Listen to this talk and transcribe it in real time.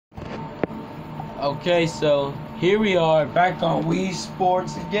Okay, so here we are back on Wii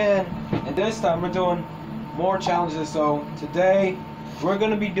Sports again, and this time we're doing more challenges. So today we're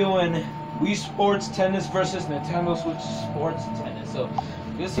gonna be doing Wii Sports Tennis versus Nintendo Switch Sports Tennis. So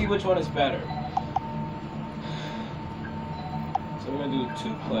let's see which one is better. So we're gonna do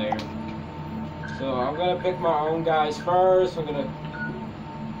 2-player. So I'm gonna pick my own guys first. We're gonna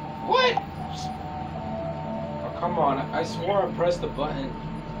what? Oh, come on! I swore I pressed the button.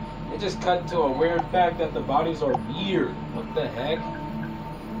 It just cut to a weird fact that the bodies are weird. What the heck?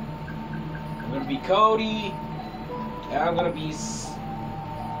 I'm gonna be Cody. And I'm gonna be...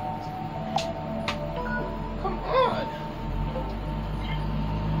 Come on.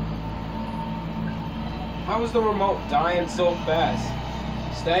 How is the remote dying so fast?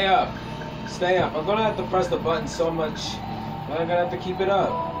 Stay up. Stay up. I'm gonna have to press the button so much. But I'm gonna have to keep it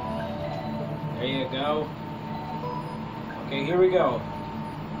up. There you go. Okay, here we go.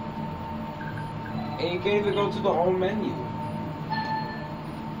 And you can even go to the home menu.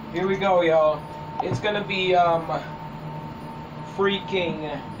 Here we go, y'all. It's gonna be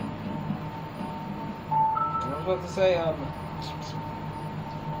freaking. What was I about to say? I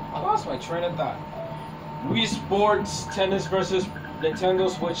lost my train of thought. Wii Sports Tennis versus Nintendo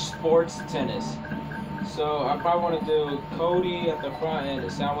Switch Sports Tennis. So I probably want to do Cody at the front and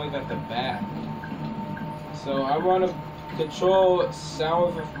Soundwave at the back. So I want to control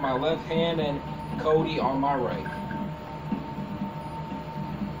Soundwave with my left hand and Cody on my right.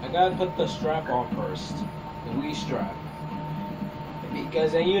 I gotta put the strap on first, the Wii strap,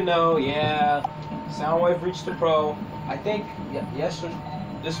 because then you know, yeah, Soundwave reached the Pro. I think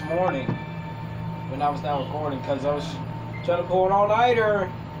this morning when I was now recording, because I was trying to pull an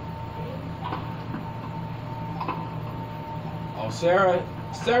all-nighter. Oh, Sarah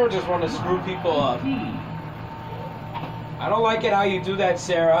just wanted to screw people up. I don't like it how you do that,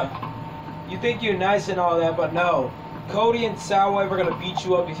 Sarah. You think you're nice and all that, but no. Cody and Soundwave are gonna beat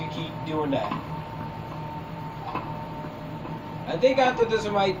you up if you keep doing that. I think after this we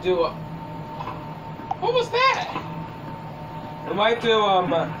might do a... What was that? We might do, I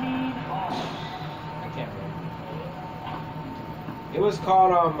can't remember. It was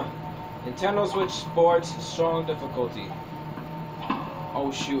called, Nintendo Switch Sports Strong Difficulty.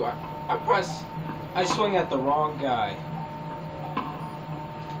 Oh shoot, I swing at the wrong guy.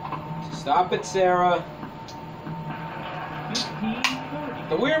 Stop it, Sarah.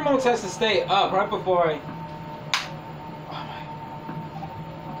 The Wii remote has to stay up right before I... Oh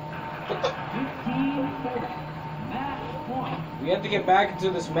my... We have to get back into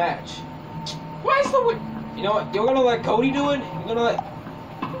this match. Why is the Wii... You know what? You're gonna let Cody do it? You're gonna let...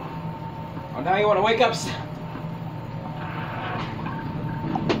 Oh, now you wanna wake up...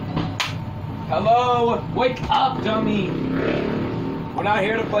 Hello? Wake up, dummy! We're not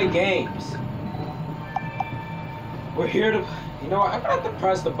here to play games. We're here to... You know what? I'm gonna have to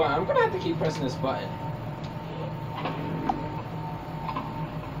press the button. I'm gonna have to keep pressing this button.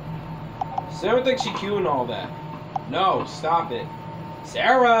 Sarah thinks she's cute and all that. No, stop it.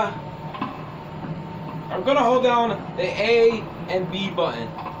 Sarah! I'm gonna hold down the A and B button.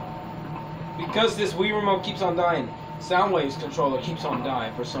 Because this Wii remote keeps on dying. Soundwave's controller keeps on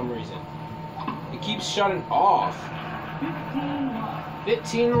dying for some reason. It keeps shutting off.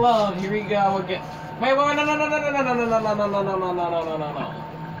 15 love, here we go again. Wait, no.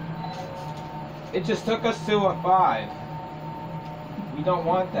 It just took us to a 5. We don't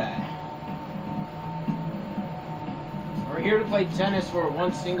want that. We're here to play tennis for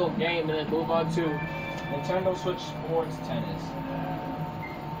one single game and then move on to Nintendo Switch Sports Tennis.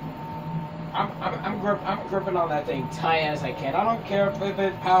 I'm gripping on that thing tight as I can. I don't care if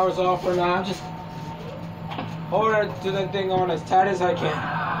it powers off or not. I'm just holding to that thing on as tight as I can.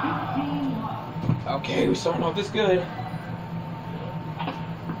 Okay, we're starting off this good.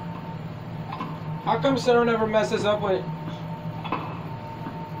 How come Sarah never messes up with...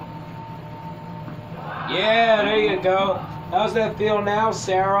 Yeah, there you go. How's that feel now,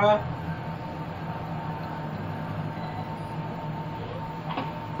 Sarah?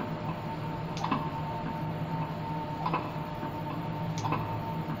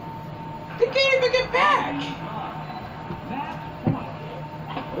 They can't even get back!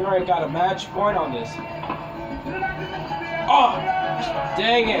 We already got a match point on this. Oh!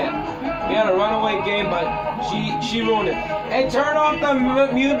 Dang it! We had a runaway game, but she ruined it. Hey, turn off the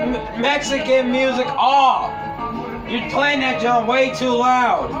Mexican music off! You're playing that John way too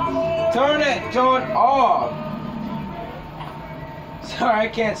loud. Turn it off. Sorry, I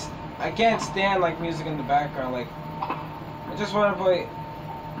can't stand like music in the background. Like, I just want to play.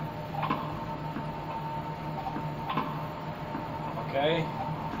 Okay.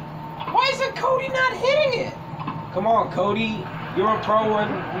 Why is it is Cody not hitting it? Come on, Cody. You're a pro in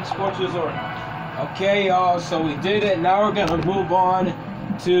Wii Sports Resort. Okay, y'all. So we did it. Now we're gonna move on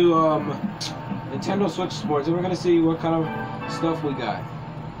to Nintendo Switch Sports, and we're gonna see what kind of stuff we got.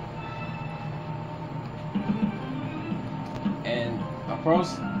 And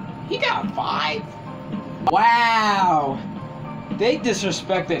pros, he got 5. Wow. They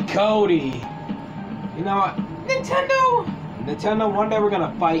disrespected Cody. You know what? Nintendo, one day we're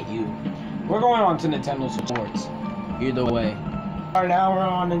gonna fight you. We're going on to Nintendo Switch Sports. Either way. Now we're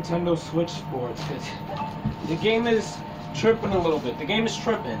on Nintendo Switch Sports. The game is tripping a little bit. The game is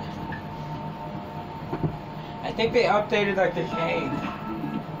tripping. I think they updated like the game.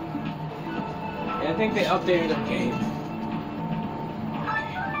 Yeah, I think they updated the game.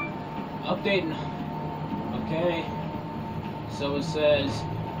 Updating. Okay. So it says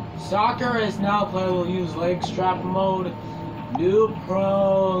soccer is now playable. Use leg strap mode. New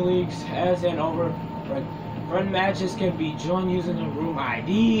pro leagues has an over. Friend matches can be joined using the room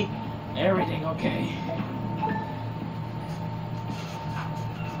ID. Everything okay.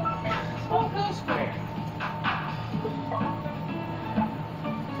 Small square.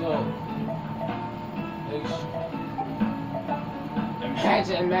 So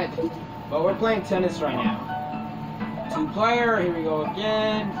imagine. But we're playing tennis right now. 2-player, here we go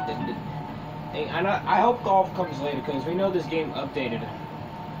again. And I hope golf comes later because we know this game updated.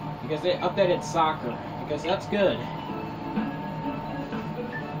 Because they updated soccer. Because that's good.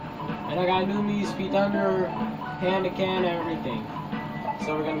 And I got new me, Speed Thunder, Panda Can, everything.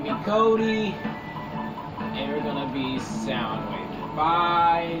 So we're gonna be Cody. And we're gonna be Soundwave.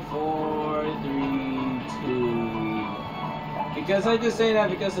 5, 4, 3, 2. Because I just say that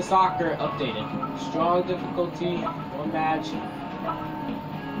because the soccer updated. Strong difficulty, 1 match.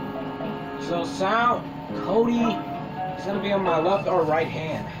 So Cody is gonna be on my left or right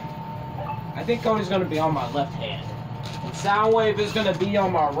hand. I think Cody's gonna be on my left hand. And Soundwave is gonna be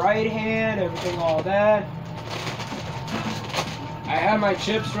on my right hand, everything all that. I have my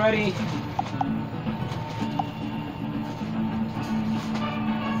chips ready.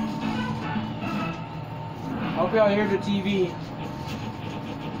 Hope y'all hear the TV.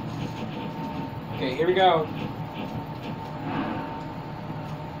 Okay, here we go.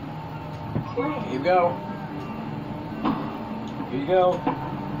 Here we go. Here you go.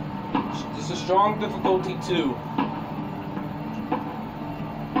 This is strong difficulty 2.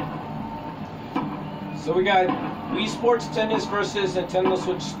 So we got Wii Sports Tennis versus Nintendo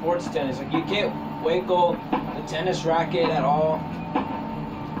Switch Sports Tennis. Like you can't winkle the tennis racket at all.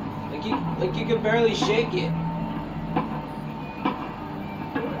 Like you can barely shake it.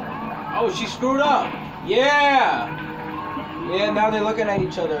 Oh, she screwed up. Yeah. Yeah. Now they're looking at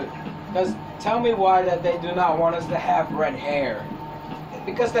each other. Because tell me why that they do not want us to have red hair.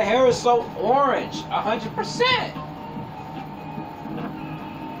 Because the hair is so orange, 100%.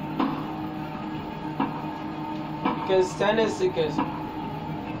 Because tennis, because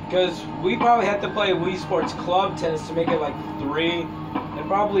we probably had to play Wii Sports Club tennis to make it like 3, and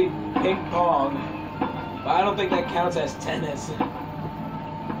probably ping pong, but I don't think that counts as tennis.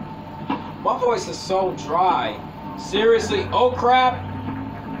 My voice is so dry. Seriously, oh crap.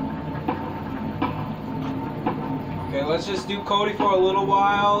 Okay, let's just do Cody for a little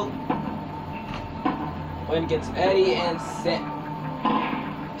while. When it gets Eddie and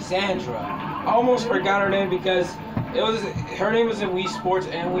Sandra. I almost forgot her name because her name was in Wii Sports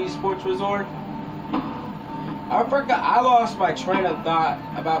and Wii Sports Resort. I lost my train of thought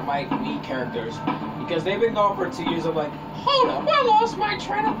about my Wii characters because they've been gone for 2 years. I'm like, hold up, I lost my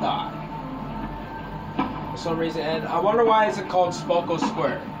train of thought for some reason, and I wonder why is it called Spoko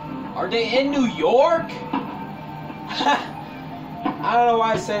Square? Are they in New York? I don't know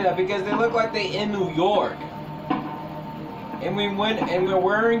why I say that because they look like they in New York. And we went and we're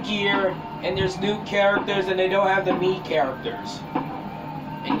wearing gear and there's new characters and they don't have the me characters.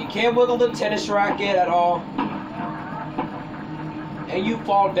 And you can't wiggle the tennis racket at all. And you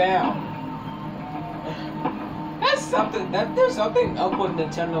fall down. That's something there's something up with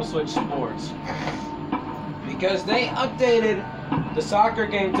Nintendo Switch Sports. Because they updated the soccer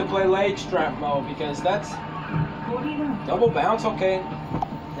game to play leg strap mode because that's double bounce, okay.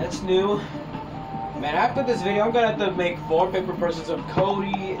 That's new. Man, after this video, I'm gonna have to make 4 paper persons of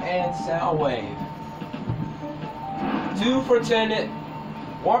Cody and Soundwave. 2 for tennis,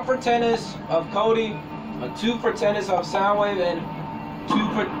 1 for tennis of Cody, 2 for tennis of Soundwave, and 2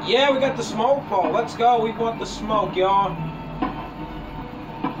 for... Yeah, we got the smoke ball. Let's go. We want the smoke, y'all.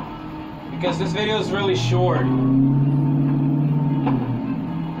 Because this video is really short.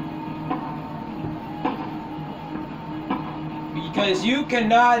 Because you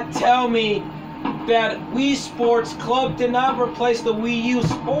cannot tell me that Wii Sports Club did not replace the Wii U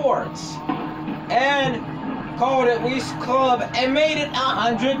Sports and called it Wii Club and made it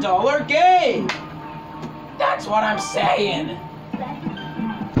 $100 game. That's what I'm saying.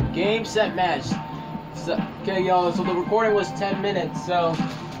 Game, set, match. So, okay, y'all, so the recording was 10 minutes, so...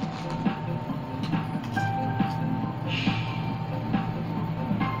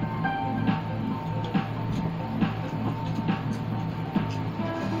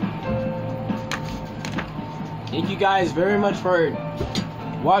 Thank you guys very much for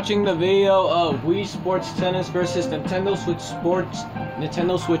watching the video of Wii Sports Tennis versus Nintendo Switch Sports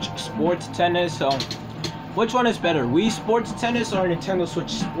Tennis. So, which one is better, Wii Sports Tennis or Nintendo Switch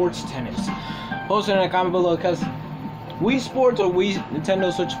Sports Tennis? Post it in the comment below, because Wii Sports or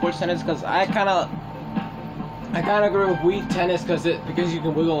Nintendo Switch Sports Tennis, because I kind of agree with Wii Tennis because you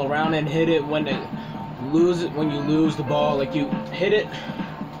can wiggle around and hit it when you lose the ball, like you hit it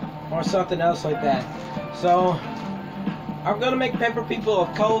or something else like that. So I'm gonna make Pepper People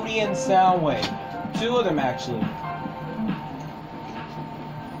of Cody and Soundwave, 2 of them actually.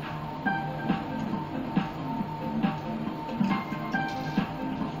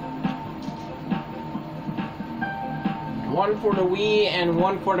 One for the Wii and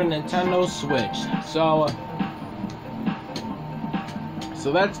one for the Nintendo Switch. So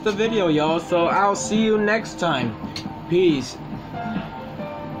that's the video, y'all. So I'll see you next time. Peace.